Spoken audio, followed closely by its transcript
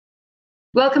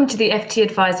Welcome to the FT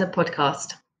Advisor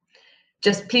podcast.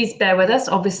 Just please bear with us.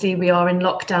 Obviously, we are in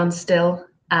lockdown still,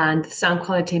 and the sound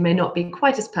quality may not be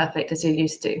quite as perfect as you're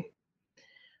used to.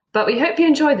 But we hope you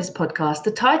enjoy this podcast.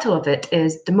 The title of it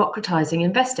is Democratizing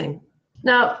Investing.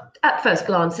 Now, at first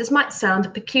glance, this might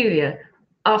sound peculiar.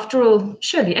 After all,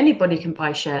 surely anybody can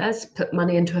buy shares, put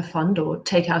money into a fund, or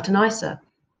take out an ISA.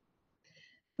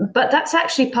 But that's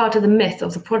actually part of the myth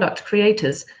of the product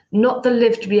creators, not the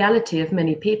lived reality of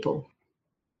many people.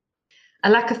 A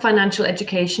lack of financial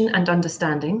education and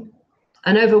understanding,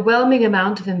 an overwhelming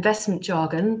amount of investment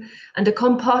jargon, and a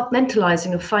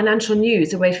compartmentalizing of financial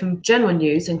news away from general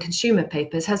news and consumer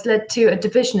papers has led to a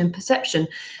division in perception,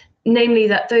 namely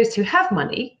that those who have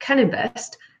money can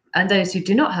invest, and those who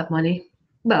do not have money,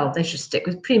 well, they should stick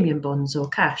with premium bonds or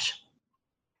cash.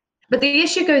 But the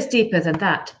issue goes deeper than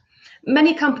that.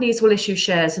 Many companies will issue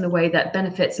shares in a way that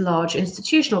benefits large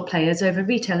institutional players over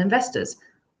retail investors.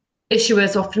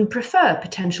 Issuers often prefer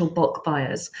potential bulk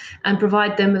buyers and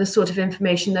provide them with a sort of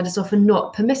information that is often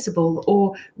not permissible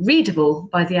or readable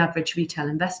by the average retail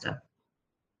investor.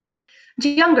 To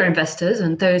younger investors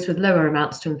and those with lower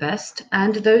amounts to invest,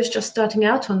 and those just starting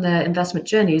out on their investment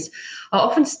journeys, are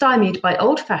often stymied by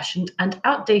old-fashioned and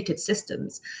outdated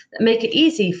systems that make it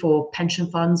easy for pension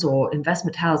funds or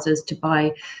investment houses to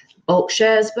buy bulk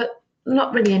shares, but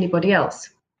not really anybody else.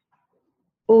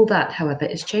 All that, however,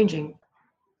 is changing.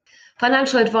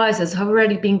 Financial advisors have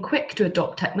already been quick to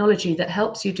adopt technology that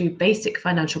helps you do basic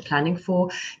financial planning for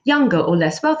younger or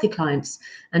less wealthy clients,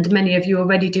 and many of you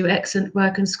already do excellent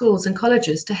work in schools and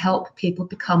colleges to help people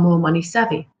become more money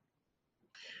savvy.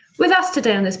 With us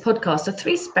today on this podcast are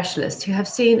three specialists who have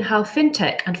seen how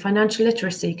fintech and financial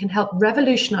literacy can help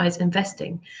revolutionize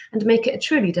investing and make it a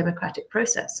truly democratic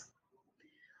process.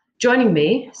 Joining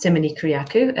me, Simone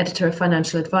Kyriakou, editor of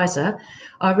Financial Advisor,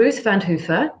 are Ruth van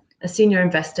Hoover, a senior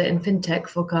investor in fintech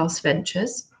for Gauss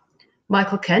Ventures,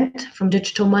 Michael Kent from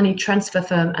digital money transfer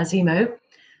firm Azimo,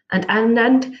 and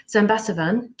Anand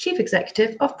Zambasavan, chief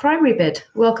executive of Primary Bid.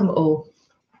 Welcome all.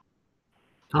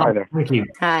 Hi there. Thank you.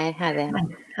 Hi there.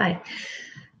 Hi.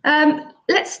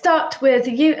 Let's start with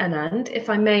you, Anand, if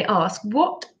I may ask,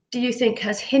 what do you think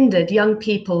has hindered young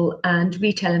people and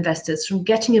retail investors from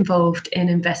getting involved in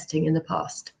investing in the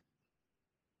past?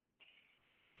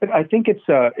 I think it's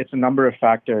a number of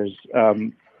factors.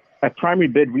 At Primary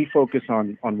Bid, we focus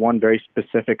on one very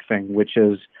specific thing, which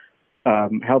is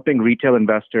helping retail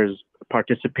investors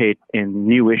participate in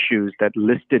new issues that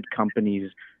listed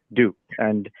companies do.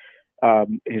 And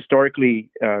historically,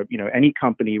 any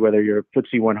company, whether you're a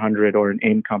FTSE 100 or an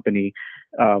AIM company,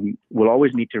 will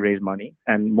always need to raise money,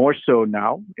 and more so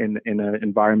now in an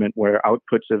environment where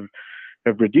outputs have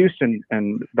reduced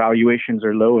and valuations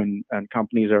are low, and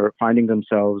companies are finding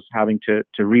themselves having to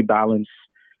rebalance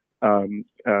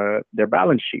their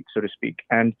balance sheet, so to speak,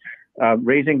 and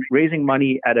raising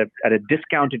money at a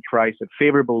discounted price at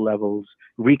favorable levels,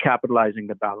 recapitalizing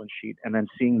the balance sheet, and then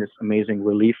seeing this amazing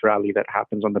relief rally that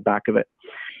happens on the back of it.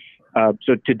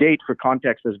 So to date, for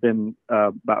context, there's been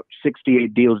about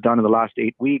 68 deals done in the last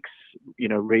 8 weeks,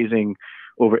 raising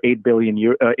over 8 billion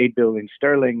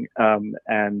sterling,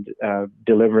 and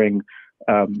delivering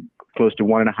close to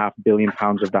 £1.5 billion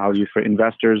of value for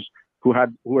investors who are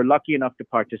lucky enough to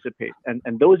participate.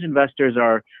 And those investors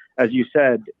are, as you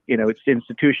said, it's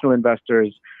institutional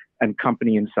investors and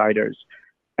company insiders.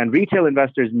 And retail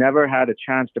investors never had a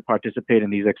chance to participate in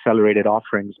these accelerated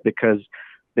offerings because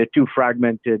they're too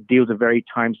fragmented, deals are very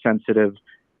time sensitive,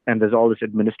 and there's all this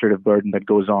administrative burden that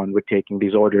goes on with taking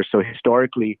these orders. So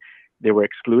historically, they were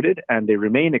excluded, and they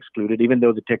remain excluded, even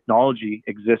though the technology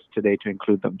exists today to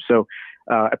include them. So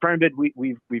at Primary Bid,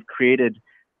 we've created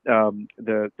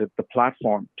the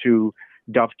platform to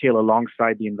dovetail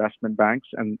alongside the investment banks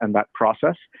and that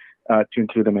process to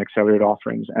include them in accelerated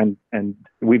offerings. And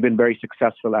we've been very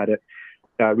successful at it.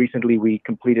 Recently, we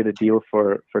completed a deal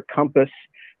for Compass,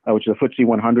 which is a FTSE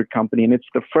 100 company, and it's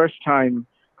the first time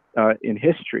in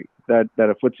history that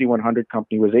a FTSE 100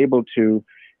 company was able to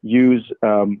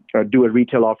do a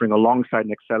retail offering alongside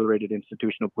an accelerated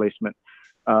institutional placement.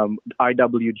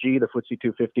 IWG, the FTSE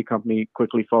 250 company,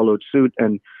 quickly followed suit,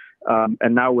 and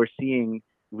now we're seeing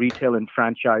retail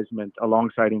enfranchisement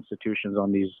alongside institutions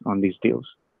on these deals.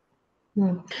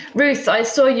 Ruth, I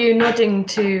saw you nodding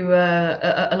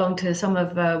along to some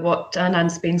of what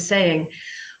Anand's been saying.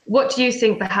 What do you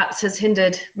think perhaps has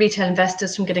hindered retail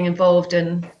investors from getting involved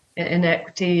in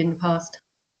equity in the past?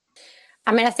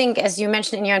 I mean, I think, as you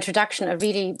mentioned in your introduction, a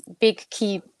really big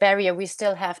key barrier we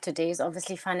still have today is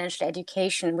obviously financial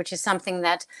education, which is something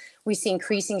that we see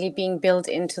increasingly being built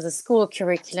into the school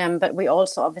curriculum. But we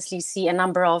also obviously see a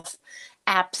number of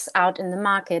apps out in the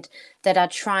market that are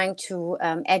trying to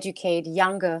educate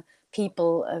younger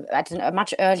people at a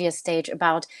much earlier stage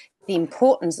about the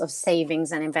importance of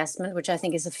savings and investment, which I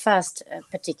think is the first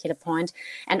particular point,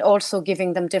 and also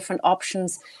giving them different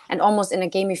options and almost in a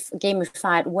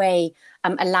gamified way,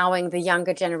 allowing the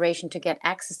younger generation to get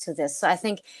access to this. So I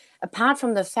think apart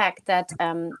from the fact that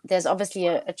there's obviously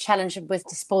a challenge with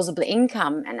disposable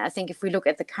income, and I think if we look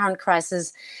at the current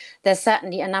crisis, there's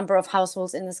certainly a number of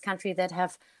households in this country that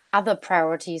have other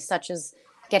priorities, such as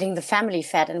getting the family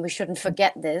fed, and we shouldn't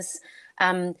forget this.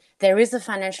 There is a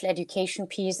financial education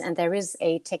piece and there is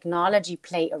a technology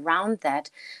play around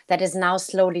that is now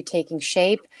slowly taking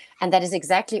shape. And that is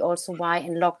exactly also why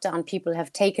in lockdown people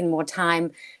have taken more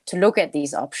time to look at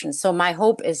these options. So my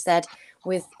hope is that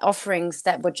with offerings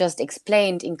that were just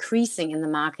explained increasing in the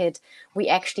market, we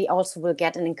actually also will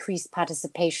get an increased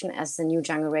participation as the new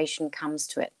generation comes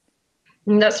to it.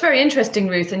 That's very interesting,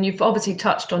 Ruth. And you've obviously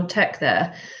touched on tech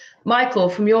there. Michael,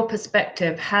 from your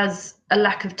perspective, has a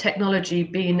lack of technology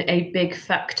been a big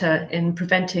factor in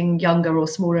preventing younger or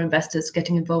smaller investors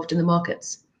getting involved in the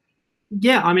markets?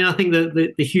 Yeah, I mean, I think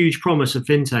that the huge promise of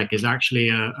fintech is actually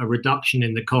a reduction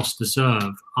in the cost to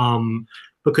serve.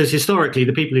 Because historically,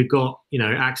 the people who've got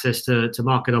access to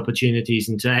market opportunities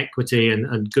and to equity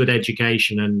and good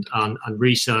education and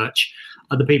research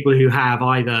are the people who have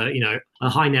either a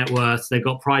high net worth, they've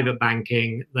got private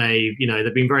banking, they've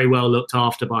been very well looked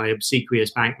after by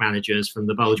obsequious bank managers from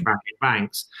the bulge bracket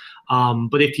banks.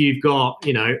 But if you've got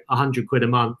 £100 a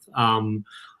month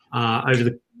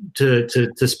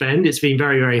to spend, it's been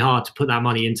very, very hard to put that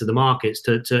money into the markets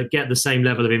to get the same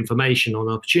level of information on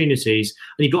opportunities,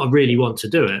 and you've got to really want to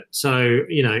do it. So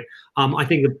I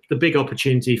think the big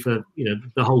opportunity for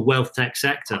the whole wealth tech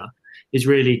sector is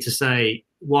really to say,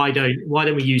 why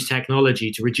don't we use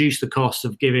technology to reduce the cost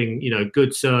of giving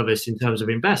good service in terms of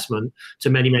investment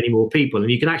to many, many more people? And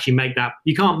you can actually make that.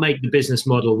 You can't make the business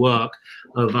model work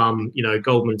of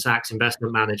Goldman Sachs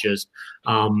investment managers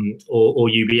or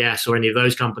UBS or any of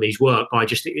those companies work by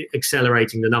just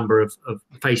accelerating the number of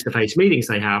face-to-face meetings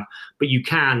they have. But you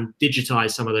can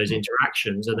digitize some of those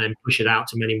interactions and then push it out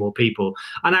to many more people.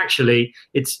 And actually,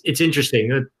 it's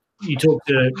interesting. You talk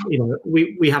to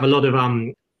we have a lot of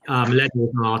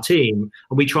millennials on our team,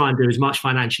 and we try and do as much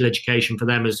financial education for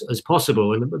them as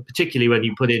possible, and particularly when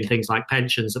you put in things like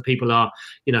pensions that people are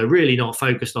really not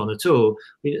focused on at all.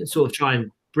 We sort of try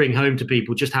and bring home to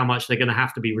people just how much they're going to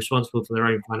have to be responsible for their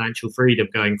own financial freedom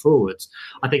going forwards.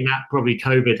 I think that probably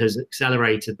COVID has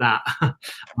accelerated that.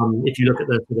 If you look at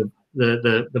the sort of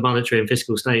the monetary and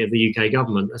fiscal state of the UK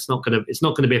government, it's not going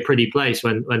to be a pretty place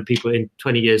when people in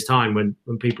 20 years time when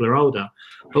people are older.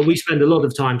 But we spend a lot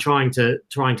of time trying to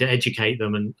educate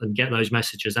them and get those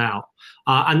messages out.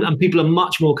 And people are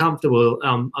much more comfortable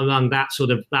among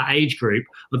that age group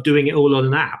of doing it all on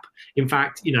an app. In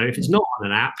fact, if it's not on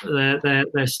an app,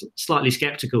 they're slightly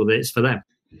skeptical that it's for them.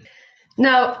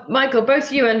 Now, Michael,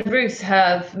 both you and Ruth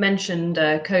have mentioned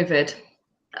COVID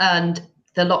and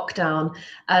the lockdown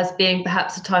as being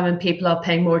perhaps a time when people are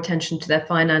paying more attention to their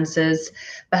finances,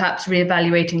 perhaps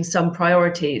reevaluating some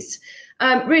priorities.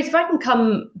 Ruth, if I can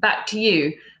come back to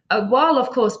you, while of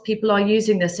course people are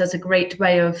using this as a great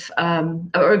way of,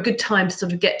 or a good time to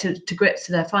sort of get to grips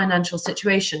with their financial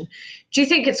situation, do you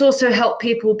think it's also helped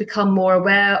people become more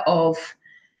aware of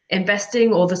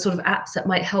investing or the sort of apps that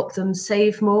might help them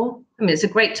save more? I mean, it's a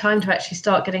great time to actually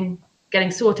start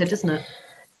getting sorted, isn't it?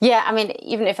 Yeah, I mean,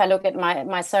 even if I look at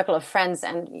my circle of friends,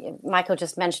 and Michael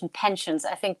just mentioned pensions,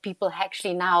 I think people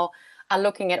actually now are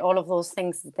looking at all of those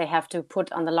things that they have to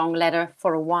put on the long ladder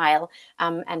for a while.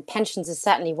 And pensions is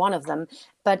certainly one of them.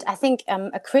 But I think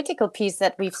a critical piece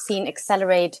that we've seen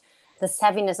accelerate the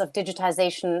savviness of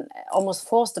digitization almost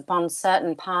forced upon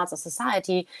certain parts of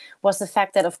society was the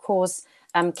fact that, of course,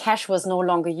 cash was no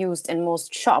longer used in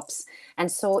most shops.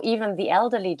 And so even the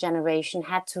elderly generation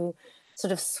had to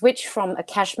sort of switch from a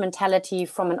cash mentality,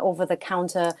 from an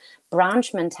over-the-counter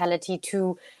branch mentality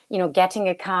to, getting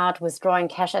a card, withdrawing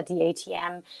cash at the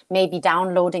ATM, maybe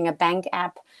downloading a bank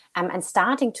app, and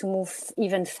starting to move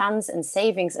even funds and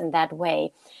savings in that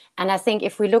way. And I think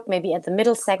if we look maybe at the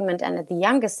middle segment and at the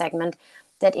younger segment,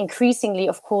 that increasingly,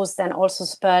 of course, then also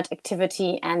spurred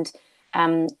activity and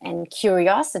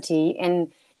curiosity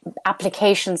in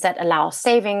applications that allow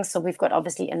savings. So we've got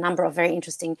obviously a number of very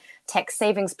interesting tech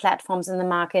savings platforms in the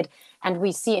market, and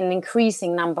we see an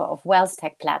increasing number of wealth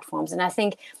tech platforms. And I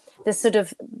think this sort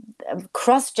of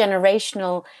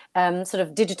cross-generational sort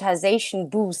of digitization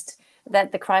boost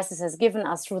that the crisis has given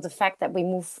us through the fact that we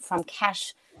move from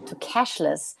cash to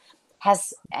cashless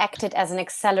has acted as an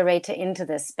accelerator into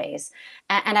this space.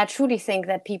 And I truly think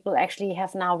that people actually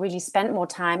have now really spent more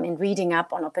time in reading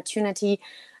up on opportunity.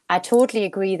 I totally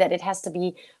agree that it has to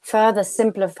be further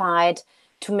simplified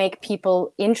to make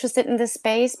people interested in this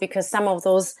space, because some of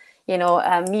those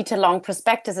meter-long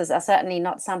prospectuses are certainly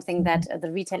not something that the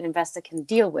retail investor can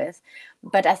deal with.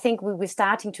 But I think we're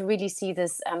starting to really see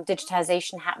this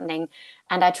digitization happening.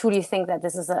 And I truly think that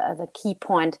this is the key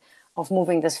point of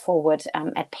moving this forward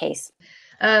at pace.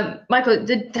 Michael,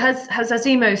 has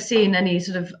Azimo seen any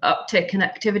sort of uptick in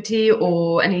activity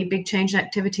or any big change in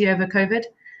activity over COVID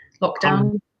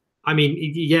lockdown?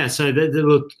 So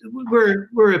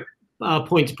we're a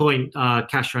point-to-point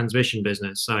cash transmission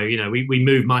business. So we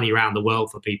move money around the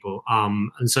world for people,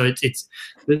 and so it's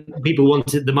people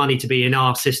wanted the money to be in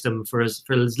our system for as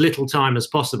little time as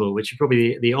possible, which is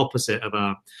probably the opposite of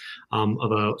a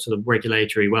sort of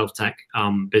regulatory wealth tech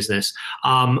business.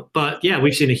 But yeah,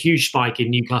 we've seen a huge spike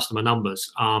in new customer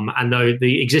numbers, and though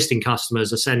the existing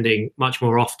customers are sending much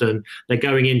more often, they're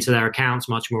going into their accounts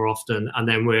much more often, and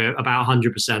then we're about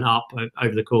 100% up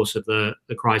over the course of the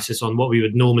crisis on what we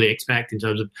would normally expect in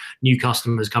terms of new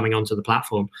customers coming onto the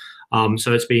platform.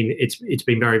 So it's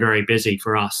been very, very busy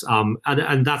for us,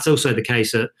 and that's also the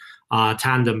case at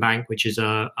Tandem Bank, which is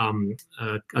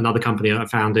another company I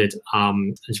founded.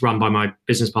 It's run by my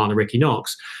business partner Ricky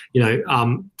Knox.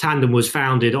 Tandem was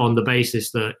founded on the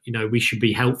basis that we should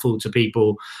be helpful to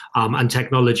people, and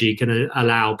technology can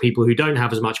allow people who don't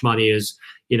have as much money as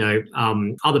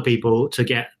other people to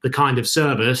get the kind of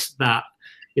service that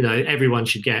everyone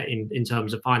should get in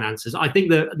terms of finances. I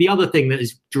think the other thing that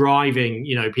is driving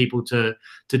people to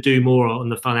do more on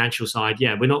the financial side,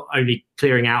 we're not only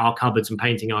clearing out our cupboards and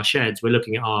painting our sheds, we're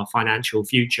looking at our financial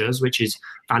futures, which is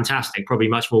fantastic, probably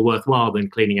much more worthwhile than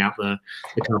cleaning out the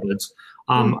cupboards.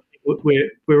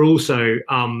 We're also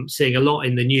seeing a lot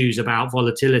in the news about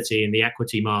volatility in the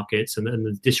equity markets and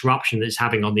the disruption that it's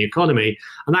having on the economy.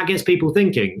 And that gets people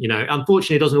thinking.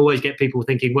 Unfortunately, it doesn't always get people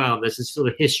thinking, well, there's this sort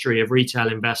of history of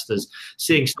retail investors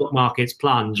seeing stock markets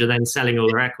plunge and then selling all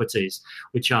their equities,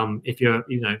 which if you're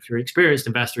an experienced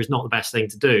investor, is not the best thing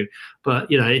to do. But,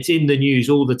 it's in the news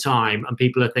all the time, and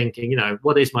people are thinking,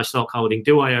 what is my stock holding?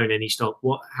 Do I own any stock?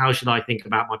 How should I think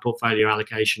about my portfolio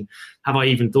allocation? Have I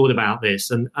even thought about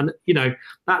this? And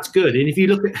that's good. And if you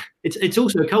look at it's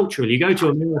also cultural. You go to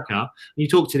America and you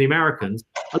talk to the Americans,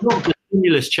 a lot of the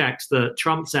stimulus checks that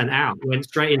Trump sent out went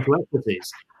straight into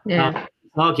equities.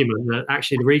 Argument that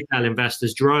actually the retail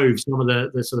investors drove some of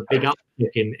the sort of big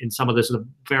uptick in some of the sort of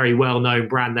very well-known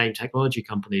brand name technology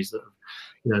companies that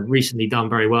have recently done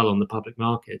very well on the public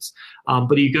markets.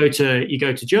 But you go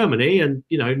to Germany, and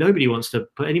nobody wants to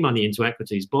put any money into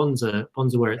equities. Bonds are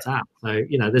where it's at. So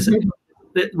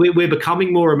we're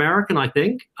becoming more American, I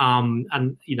think,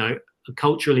 and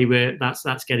culturally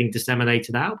that's getting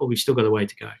disseminated out, but we've still got a way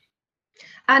to go.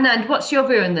 And what's your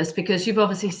view on this? Because you've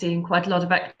obviously seen quite a lot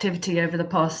of activity over the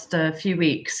past few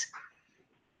weeks.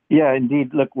 Yeah,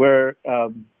 indeed. Look, we're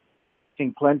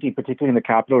seeing plenty, particularly in the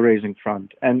capital raising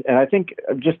front, and I think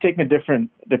just taking a different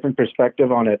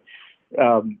perspective on it.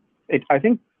 I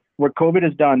think what COVID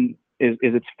has done is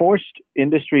it's forced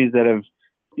industries that have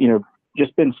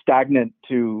just been stagnant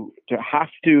to have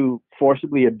to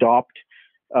forcibly adopt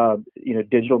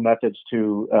digital methods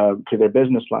to their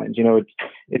business lines.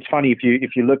 It's funny if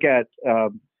you look at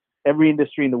every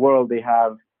industry in the world, they've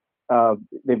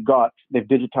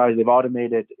digitized, they've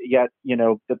automated, yet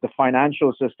that the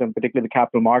financial system, particularly the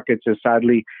capital markets, is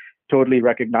sadly totally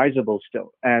recognizable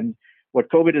still. And what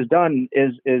COVID has done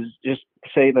is just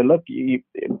say that, look,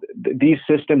 these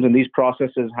systems and these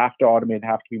processes have to automate,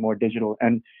 have to be more digital.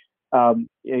 And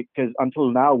because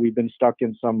until now we've been stuck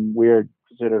in some weird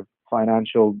sort of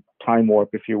financial time warp,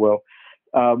 if you will.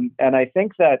 And I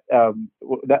think that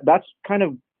that's kind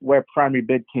of where Primary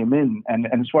Bid came in, and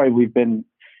that's why we've been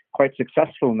quite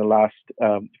successful in the last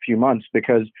few months,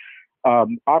 because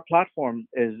our platform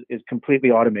is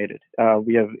completely automated.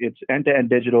 It's end-to-end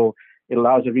digital. It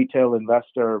allows a retail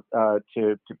investor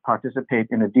to participate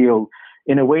in a deal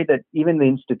in a way that even the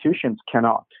institutions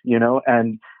cannot,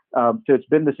 and so it's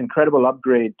been this incredible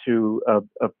upgrade to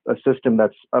a system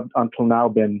that's up until now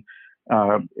been,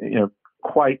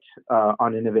 quite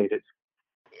uninnovative.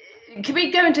 Can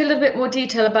we go into a little bit more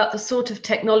detail about the sort of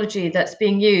technology that's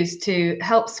being used to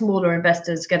help smaller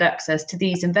investors get access to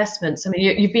these investments? I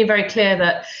mean, you've been very clear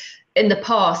that in the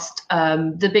past,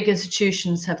 the big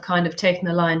institutions have kind of taken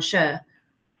the lion's share.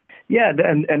 Yeah,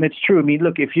 and it's true. I mean,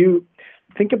 look, if you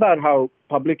think about how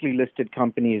publicly listed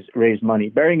companies raise money,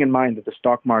 bearing in mind that the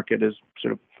stock market is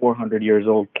sort of 400 years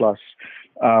old plus.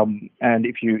 And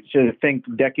if you sort of think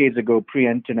decades ago,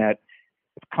 pre-internet,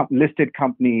 listed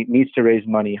company needs to raise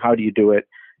money, how do you do it?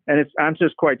 And its answer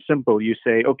is quite simple. You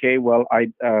say, okay, well,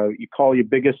 you call your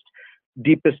biggest,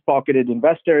 deepest pocketed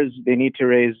investors. They need to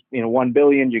raise, 1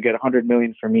 billion. You get 100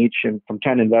 million from each and from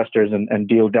 10 investors, and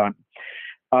deal done.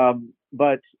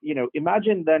 But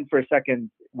imagine then for a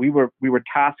second, we were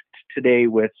tasked today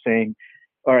with saying,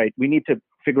 all right, we need to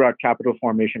figure out capital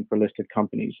formation for listed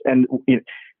companies. And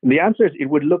the answer is, it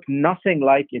would look nothing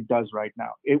like it does right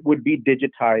now. It would be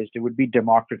digitized. It would be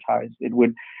democratized. It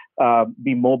would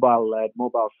be mobile-led,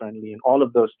 mobile-friendly, and all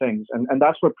of those things. And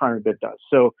that's what PrimaryBid does.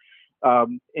 So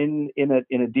in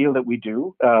a deal that we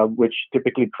do, which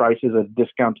typically prices a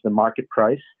discount to the market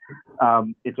price,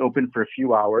 it's open for a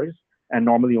few hours, and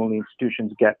normally only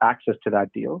institutions get access to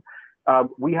that deal.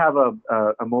 We have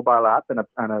a mobile app and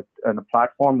a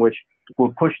platform which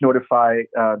will push notify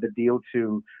the deal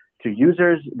to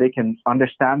users. They can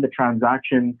understand the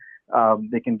transaction.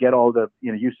 They can get all the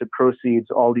use of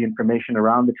proceeds, all the information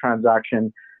around the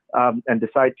transaction, and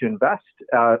decide to invest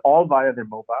all via their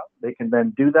mobile. They can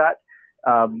then do that,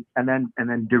 and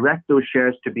then direct those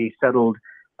shares to be settled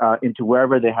into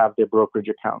wherever they have their brokerage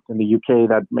account. In the UK,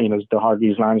 that is the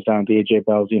Hargreaves Lansdown, the AJ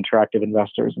Bells, the Interactive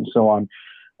Investors, and so on.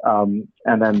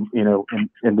 And then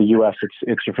in the US,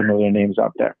 it's your familiar names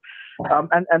out there.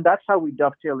 And that's how we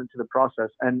dovetail into the process.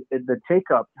 And the take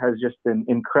up has just been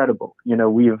incredible.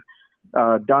 We've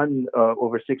done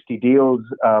over 60 deals.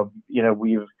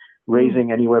 We've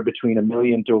raising anywhere between $1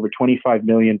 million to over $25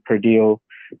 million per deal.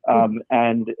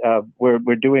 And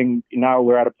we're doing now.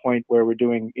 We're at a point where we're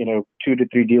doing 2 to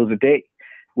 3 deals a day,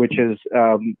 which is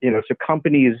so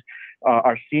companies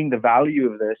are seeing the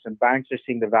value of this, and banks are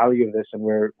seeing the value of this, and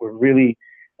we're really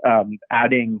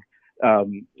adding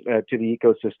to the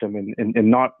ecosystem,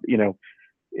 and not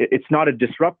it's not a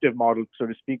disruptive model, so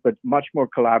to speak, but much more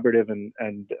collaborative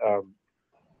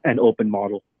and open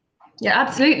model. Yeah,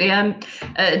 absolutely.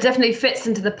 It definitely fits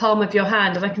into the palm of your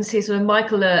hand, and I can see sort of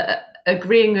Michael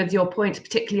agreeing with your points,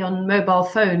 particularly on mobile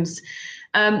phones.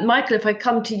 Michael, if I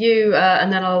come to you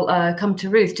and then I'll come to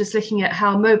Ruth, just looking at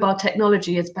how mobile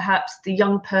technology is perhaps the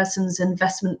young person's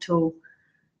investment tool.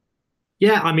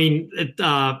 Yeah, I mean, it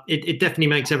definitely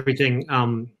makes everything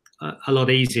a lot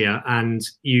easier, and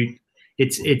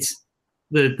it's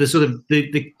the sort of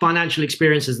the financial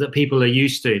experiences that people are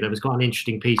used to. There was quite an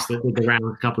interesting piece that did around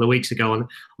a couple of weeks ago on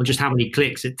just how many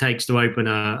clicks it takes to open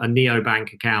a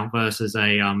neobank account versus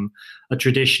a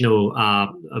traditional a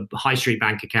high street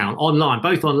bank account online,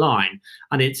 both online,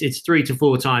 and it's 3 to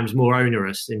 4 times more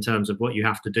onerous in terms of what you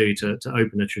have to do to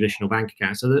open a traditional bank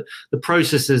account. So the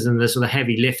processes and the sort of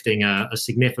heavy lifting are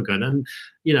significant, and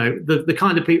the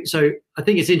kind of people. So I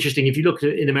think it's interesting if you look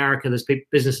at in America, there's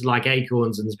businesses like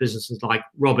Acorns and there's businesses like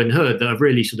Robinhood that have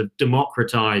really sort of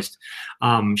democratized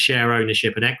share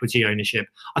ownership and equity ownership.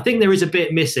 I think there is a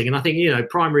bit missing, and I think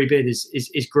PrimaryBid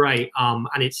is great, and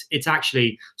it's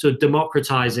actually sort of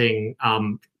democratizing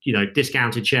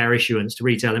discounted share issuance to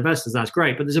retail investors. That's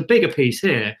great, but there's a bigger piece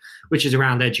here which is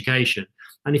around education.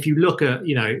 And if you look at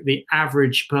the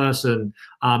average person,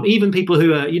 even people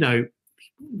who are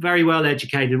very well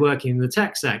educated working in the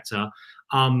tech sector,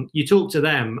 you talk to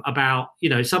them about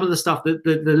some of the stuff that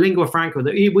the lingua franca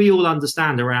that we all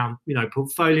understand around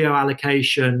portfolio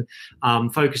allocation,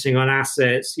 focusing on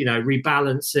assets,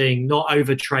 rebalancing, not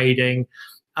over trading,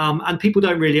 and people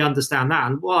don't really understand that.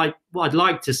 And what I'd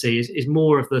like to see is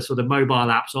more of the sort of mobile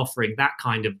apps offering that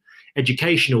kind of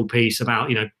educational piece about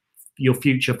your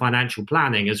future financial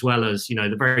planning, as well as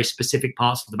the very specific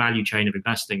parts of the value chain of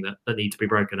investing that need to be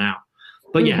broken out.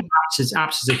 But yeah,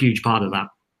 apps is a huge part of that.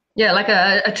 Yeah, like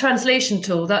a translation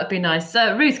tool, that would be nice.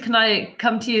 Ruth, can I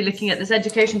come to you looking at this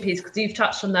education piece, because you've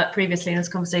touched on that previously in this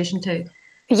conversation too?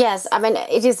 Yes, I mean,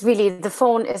 it is really, the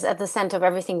phone is at the center of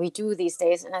everything we do these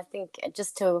days. And I think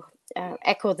just to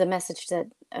echo the message that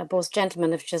both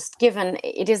gentlemen have just given,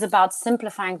 it is about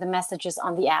simplifying the messages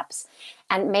on the apps.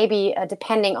 And maybe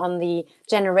depending on the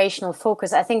generational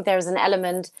focus, I think there's an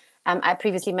element I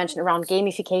previously mentioned around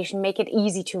gamification, make it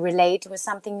easy to relate with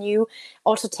something new,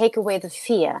 also take away the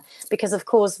fear. Because, of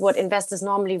course, what investors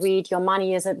normally read, your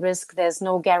money is at risk, there's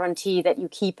no guarantee that you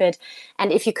keep it.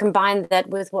 And if you combine that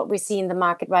with what we see in the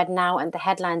market right now and the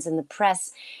headlines in the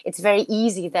press, it's very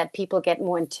easy that people get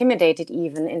more intimidated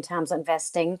even in terms of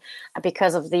investing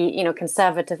because of the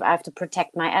conservative, I have to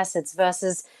protect my assets,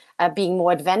 versus being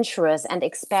more adventurous and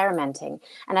experimenting.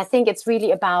 And I think it's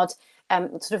really about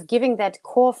sort of giving that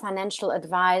core financial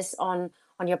advice on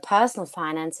on your personal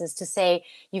finances to say,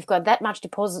 you've got that much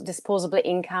disposable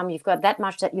income, you've got that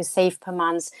much that you save per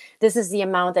month, this is the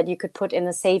amount that you could put in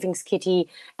a savings kitty,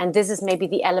 and this is maybe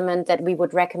the element that we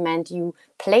would recommend you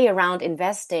play around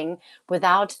investing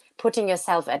without putting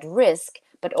yourself at risk,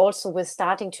 but also with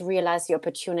starting to realize the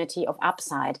opportunity of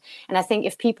upside. And I think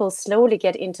if people slowly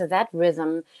get into that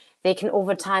rhythm, they can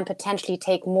over time potentially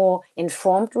take more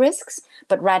informed risks.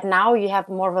 But right now you have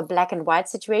more of a black and white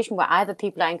situation where either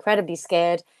people are incredibly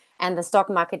scared and the stock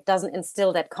market doesn't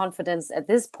instill that confidence at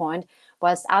this point,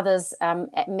 whilst others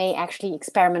may actually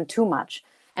experiment too much.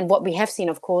 And what we have seen,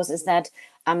 of course, is that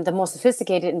the more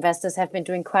sophisticated investors have been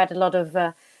doing quite a lot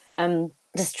of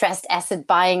distressed asset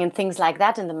buying and things like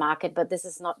that in the market, but this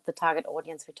is not the target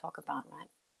audience we talk about, right?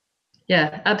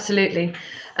 Yeah, absolutely.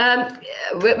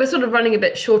 We're sort of running a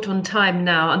bit short on time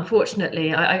now,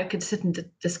 unfortunately. I could sit and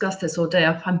discuss this all day.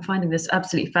 I'm finding this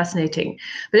absolutely fascinating.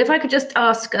 But if I could just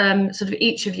ask sort of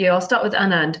each of you, I'll start with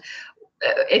Anand.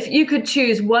 If you could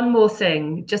choose one more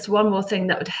thing, just one more thing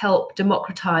that would help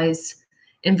democratize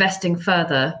investing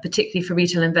further, particularly for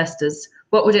retail investors,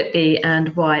 what would it be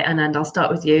and why? Anand, I'll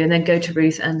start with you and then go to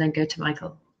Ruth and then go to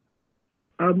Michael.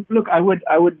 Look, I would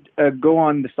go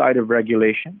on the side of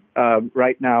regulation.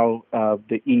 Right now,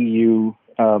 the EU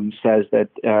says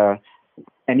that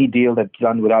any deal that's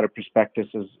done without a prospectus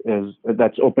is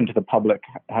that's open to the public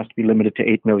has to be limited to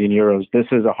 8 million euros. This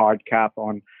is a hard cap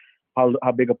on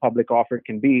how big a public offer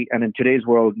can be. And in today's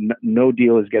world, no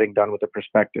deal is getting done with a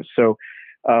prospectus. So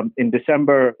in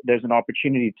December, there's an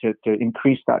opportunity to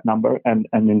increase that number and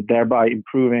thereby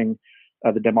improving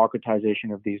the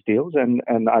democratization of these deals. And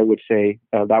I would say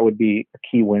that would be a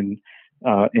key win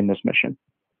in this mission.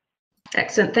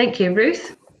 Excellent. Thank you.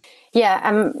 Ruth?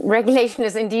 Yeah, regulation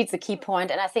is indeed the key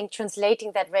point. And I think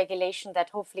translating that regulation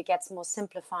that hopefully gets more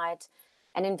simplified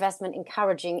and investment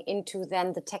encouraging into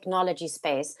then the technology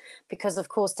space, because of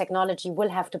course technology will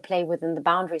have to play within the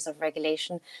boundaries of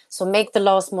regulation. So make the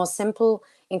laws more simple,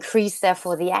 increase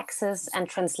therefore the access, and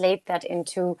translate that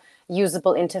into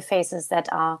usable interfaces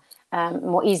that are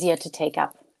more easier to take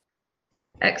up.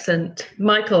 Excellent.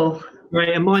 Michael? Right,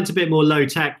 and mine's a bit more low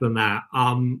tech than that.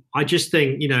 I just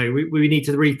think, we need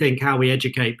to rethink how we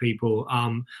educate people.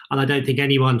 And I don't think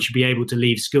anyone should be able to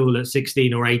leave school at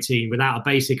 16 or 18 without a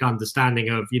basic understanding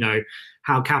of,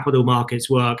 how capital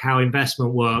markets work, how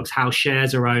investment works, how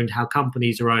shares are owned, how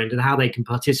companies are owned, and how they can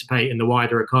participate in the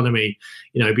wider economy,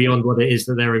 beyond what it is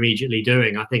that they're immediately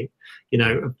doing. I think,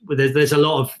 there's a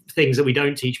lot of things that we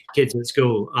don't teach kids at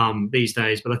school these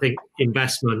days, but I think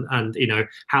investment and,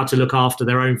 how to look after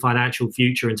their own financial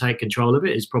future and take control of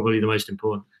it is probably the most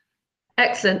important.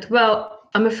 Excellent. Well,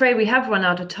 I'm afraid we have run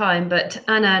out of time, but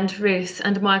Anand, Ruth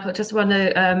and Michael, just want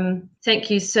to thank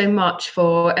you so much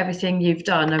for everything you've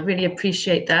done. I really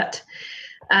appreciate that.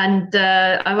 And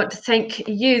I want to thank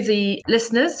you, the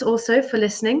listeners, also for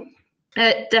listening.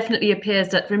 It definitely appears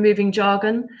that removing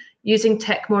jargon, using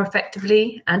tech more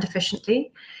effectively and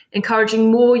efficiently,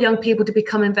 encouraging more young people to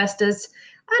become investors,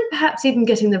 and perhaps even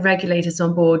getting the regulators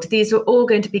on board. These are all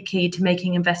going to be key to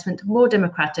making investment more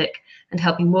democratic and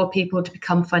helping more people to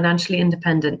become financially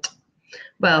independent.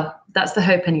 Well, that's the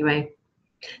hope anyway.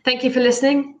 Thank you for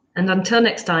listening, and until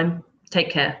next time,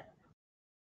 take care.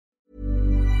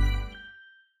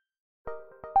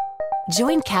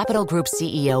 Join Capital Group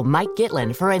CEO Mike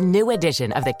Gitlin for a new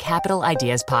edition of the Capital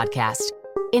Ideas Podcast.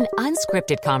 In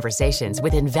unscripted conversations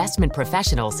with investment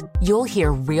professionals, you'll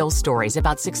hear real stories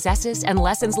about successes and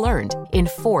lessons learned,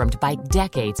 informed by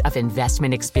decades of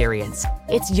investment experience.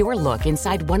 It's your look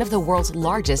inside one of the world's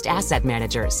largest asset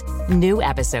managers. New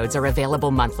episodes are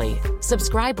available monthly.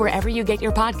 Subscribe wherever you get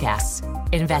your podcasts.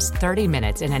 Invest 30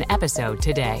 minutes in an episode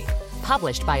today.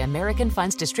 Published by American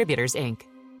Funds Distributors, Inc.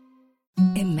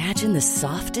 Imagine the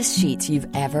softest sheets you've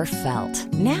ever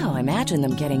felt. Now imagine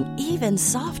them getting even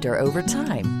softer over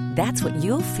time. That's what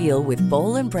you'll feel with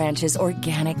Boll & Branch's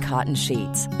organic cotton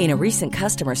sheets. In a recent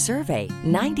customer survey,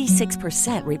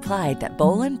 96% replied that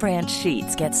Boll & Branch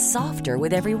sheets get softer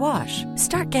with every wash.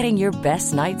 Start getting your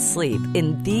best night's sleep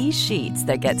in these sheets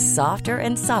that get softer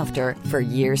and softer for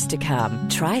years to come.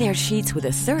 Try their sheets with a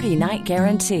 30-night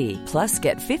guarantee. Plus,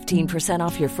 get 15%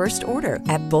 off your first order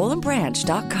at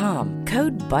bollandbranch.com.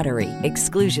 Code BUTTERY.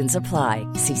 Exclusions apply.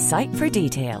 See site for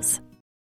details.